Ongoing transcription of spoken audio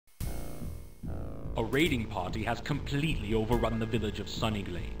A raiding party has completely overrun the village of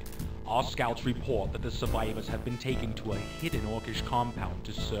Sunnyglade. Our scouts report that the survivors have been taken to a hidden orcish compound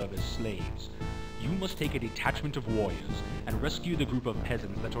to serve as slaves. You must take a detachment of warriors and rescue the group of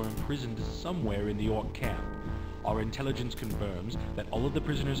peasants that are imprisoned somewhere in the orc camp. Our intelligence confirms that all of the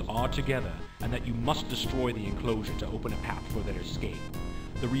prisoners are together and that you must destroy the enclosure to open a path for their escape.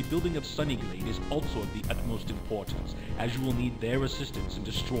 The rebuilding of Sunnyglade is also of the utmost importance, as you will need their assistance in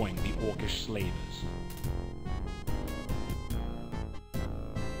destroying the orcish slavers.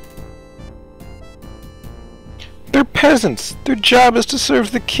 They're peasants! Their job is to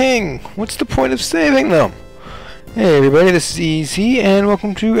serve the king! What's the point of saving them? Hey everybody, this is Easy, and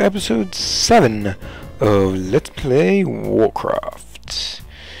welcome to episode 7 of Let's Play Warcraft.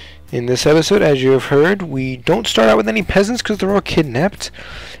 In this episode, as you have heard, we don't start out with any peasants because they're all kidnapped,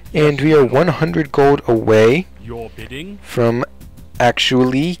 and we are 100 gold away from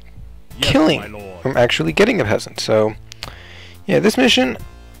actually from actually getting a peasant. So, yeah, this mission,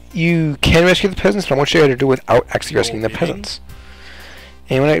 you can rescue the peasants, but I want to show you how to do it without actually rescuing the peasants.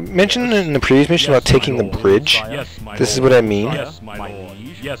 And when I mentioned in the previous mission about taking the bridge, this is what I mean. Yes, my lord.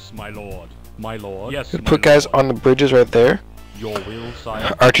 Yes, my lord. My lord. Yes, put guys on the bridges right there. Your will,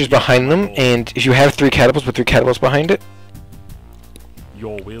 sire. Archers behind them, and if you have 3 catapults, put 3 catapults behind it.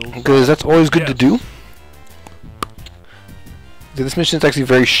 Your will, because that's always good to do. This mission is actually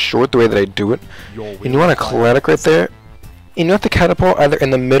very short the way that I do it. And you want a cladic right there. And you want the catapult either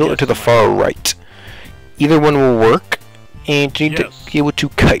in the middle or to the far right. Either one will work. And you need to be able to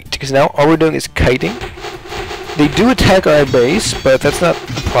kite, because now all we're doing is kiting. They do attack our base, but that's not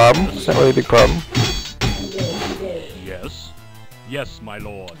a problem. It's not really a big problem. Yes. Yes, my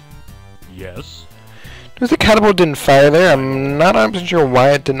lord. Yes. Because the catapult didn't fire there, I'm not 100% sure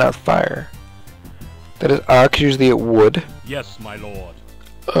why it did not fire. That is odd, because usually it would. Yes, my lord.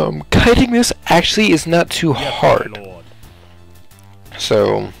 Kiting this actually is not too hard. My lord.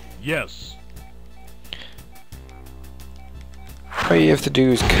 So... Yes. All you have to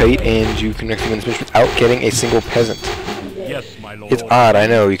do is kite, and you can actually win this mission without getting a single peasant. Yes, my lord. It's odd, I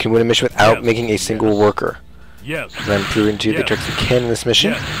know. You can win a mission without making a single worker. Yes. And I'm proving to you that you can in this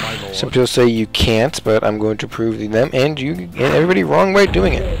mission. Some people say you can't, but I'm going to prove to them and you and everybody wrong by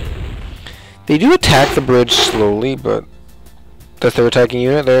doing it. They do attack the bridge slowly, but that's their attacking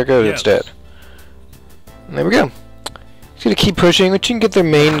unit. There it goes. It's dead. And there we go. Just gonna keep pushing. But you can get their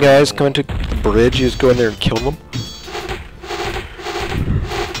main guys coming to the bridge. You just go in there and kill them.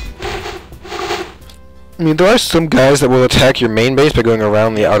 I mean, there are some guys that will attack your main base by going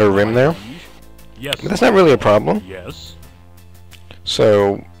around the outer rim there. But that's not really a problem.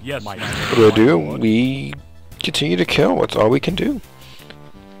 So, what do? We continue to kill. That's all we can do.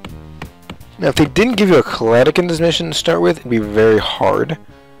 Now, if they didn't give you a cladic in this mission to start with, it'd be very hard.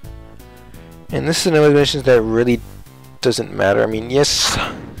 And this is another mission that really doesn't matter. I mean, yes,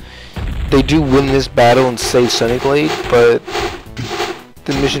 they do win this battle and save Sunnyglade, but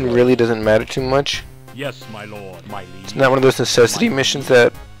the mission really doesn't matter too much. Yes, my lord. My liege. It's not one of those necessity missions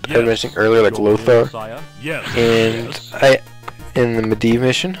that I was mentioning earlier, like Lothar, and in the Medivh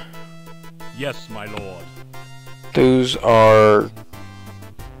mission. Yes, my lord. Those are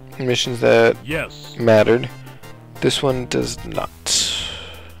missions that mattered. This one does not.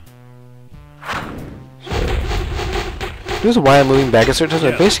 This is why I'm moving back a certain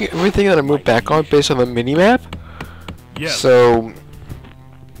time. Basically, everything that I move back on based on the mini-map. So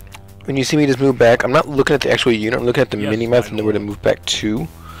when you see me just move back, I'm not looking at the actual unit, I'm looking at the mini-map and know where to move back to.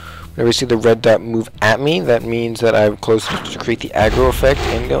 Whenever you see the red dot move at me, that means that I'm close to create the aggro effect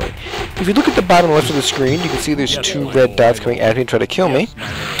and going. If you look at the bottom left of the screen, you can see there's 2 red dots coming at me and try to kill me.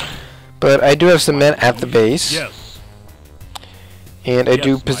 But I do have some men at the base. And I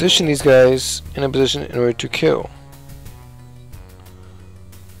do position these guys in a position in order to kill.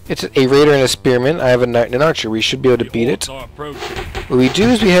 It's a raider and a spearman. I have a knight and an archer. We should be able to beat it. What we do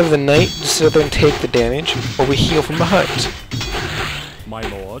is we have the knight just sit there and take the damage, or we heal from behind. My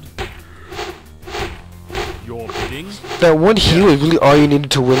lord. Your bidding. That one heal is really all you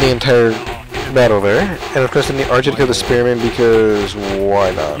needed to win the entire battle there. And of course then the archer to kill the spearman because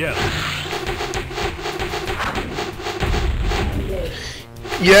why not?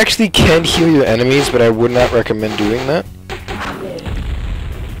 You actually can heal your enemies, but I would not recommend doing that.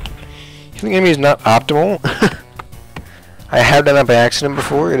 Healing enemies is not optimal. I have done that by accident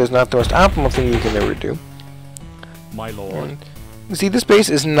before. It is not the most optimal thing you can ever do. My lord. And see, this base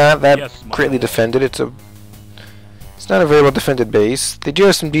is not that greatly defended. It's not a very well defended base. They do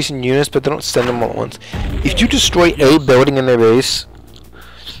have some decent units, but they don't send them all at once. If you destroy a building in their base,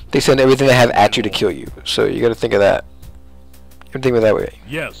 they send everything they have at you to kill you. So you got to think of that. You got to think of it that way.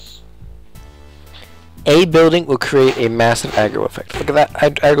 Yes. a building will create a massive aggro effect. Look at that. I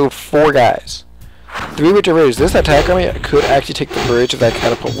aggroed 4 guys. 3 Witcher Raiders. This attack on me, I could actually take the bridge if that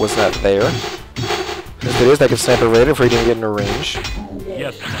catapult was not there. If it is, I could snipe a raider if he didn't get in a range.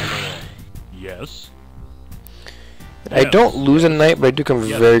 Yes, my lord. Yes. I don't lose a knight, but I do come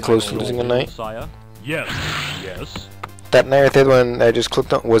Yes, very my close to lord. losing a knight. Sire. Yes. Yes. That knight right there, the one I just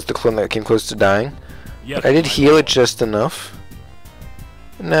clicked on, was the clone that came close to dying. Yes, But I did my heal lord. it just enough.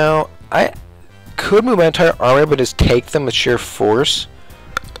 Now, I could move my entire army, but just take them with sheer force.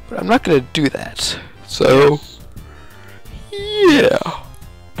 But I'm not going to do that. So, Yes. yeah.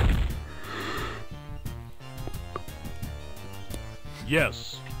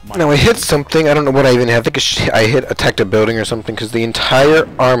 Yes. My Now I hit something, I don't know what I even have. I think I attacked a building or something, because the entire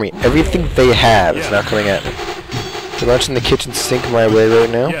army, everything they have is now coming at me. They're launching the kitchen sink my way right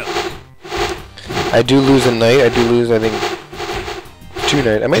now. Yes. I do lose a knight. I do lose, I think, 2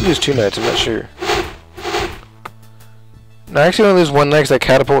 knights. I might lose 2 knights, I'm not sure. No, I actually only lose 1 knight because that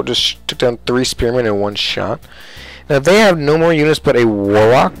catapult just took down 3 spearmen in 1 shot. Now they have no more units but a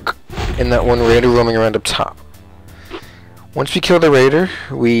warlock and that 1 raider roaming around up top. Once we kill the raider,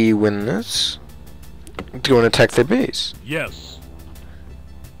 we win this. To go and attack their base. Yes.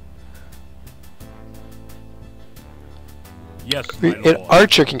 Yes, my An lord.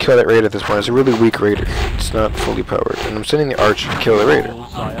 archer can kill that raider at this point. It's a really weak raider. It's not fully powered. And I'm sending the archer to kill the raider.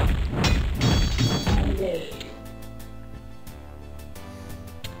 Sire.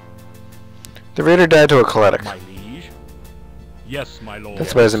 The raider died to a cleric. My liege. Yes, my lord.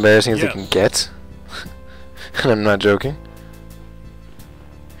 That's about as embarrassing as they Yes. can get. And I'm not joking.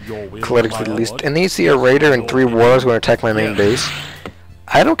 Your will, Clerics my at least. lord. And then you see a raider and 3 warlocks going to attack my main Yes. base.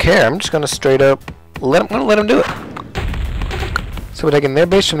 I don't care. I'm just going to straight up let them do it. So we're taking their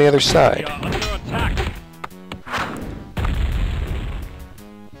base from the other We side. are under attack.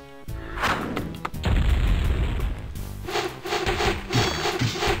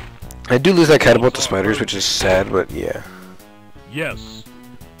 I do lose that catapult to spiders, which is sad, but yeah. Yes.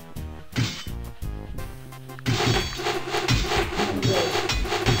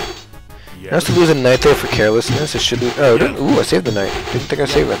 I also lose a knight there for carelessness. I should lose. Oh, ooh, I saved the knight. Didn't think I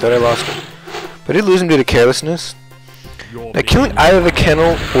saved him. I thought I lost him. But I did lose him due to carelessness. Your Now, killing either the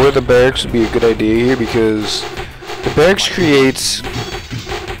kennel or the barracks would be a good idea here because the barracks creates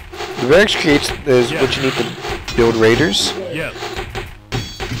is what you need to build raiders Yes.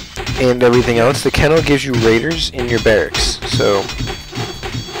 and everything else. The kennel gives you raiders in your barracks. So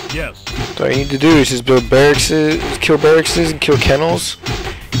Yes. all you need to do is just build barracks, kill barracks and kill kennels,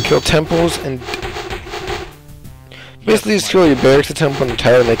 kill temples, and basically just kill your barracks, the temple, and the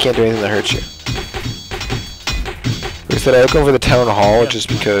tower, and they can't do anything that hurts you. Like I said, I would go for the town hall just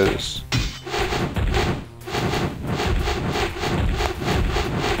because.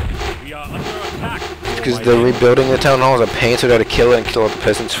 We are under attack. Because the rebuilding the town hall is a pain, so I gotta kill it and kill all the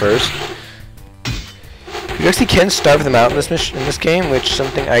peasants first. You actually can starve them out in this mission, in this game, which is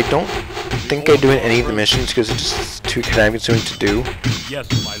something I don't think I do in any of the missions because it's just too time-consuming to do. Yes,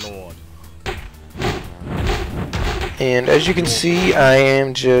 my lord. And as you can see, I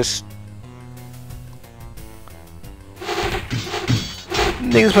am just.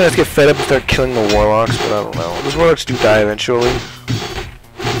 I think this might have to get fed up and start killing the warlocks, but I don't know. Those warlocks do die eventually.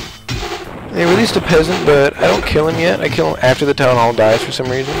 They released a peasant, but I don't kill him yet. I kill him after the town hall dies for some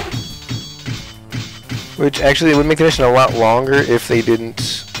reason. Which actually would make the mission a lot longer if they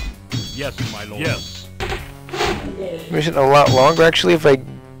didn't. Yes, my lord. Yes. Mission a lot longer actually if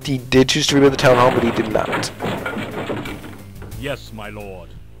he did choose to rebuild the town hall, but he did not. Yes, my lord.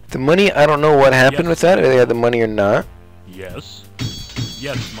 The money, I don't know what happened with that, if they had the money or not. Yes.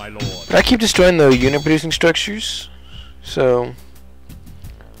 Yes, my lord. But I keep destroying the unit producing structures, so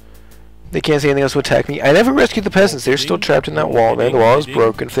they can't say anything else to attack me. I never rescued the peasants. They're still trapped in that wall there. The wall is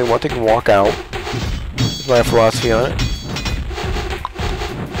broken. If they want, they can walk out. That's my philosophy on it.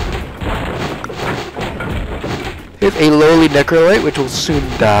 Here's a lowly necrolite, which will soon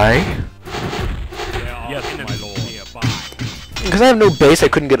die. Yes, my lord. Nearby. Because I have no base, I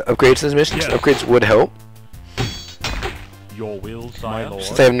couldn't get upgrades in this mission. Yes. So upgrades would help. Your will, my lord.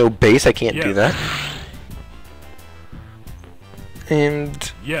 Since I have no base, I can't do Yes. that.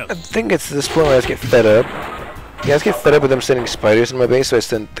 And Yes. I think it's this point where I just get fed up. You guys get fed up with them sending spiders in my base, so I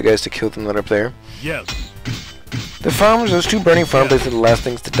sent the guys to kill them that are up there. Yes. The farms, those 2 burning farm bases are the last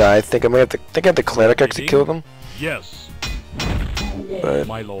things to die. I think I might have to. I have the cleric actually kill them. Yes. But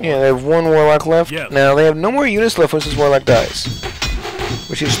My lord. yeah, they have 1 warlock left. Yes. Now they have no more units left once this warlock dies,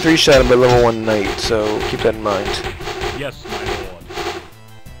 which is 3-shot by level 1 knight. So keep that in mind. Yes, my lord.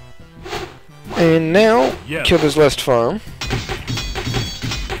 And now Yes. kill this last farm.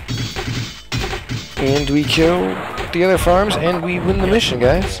 And we kill the other farms, and we win the mission,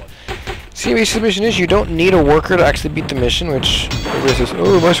 guys. See, basically the mission is you don't need a worker to actually beat the mission, which everybody says,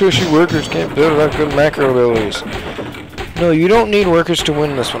 oh, my squishy workers can't build without good macro abilities. No, you don't need workers to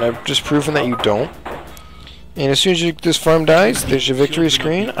win this one. I've just proven that you don't. And as soon as this farm dies, there's your victory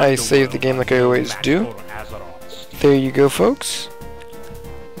screen. I save the game like I always do. There you go, folks.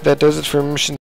 That does it for mission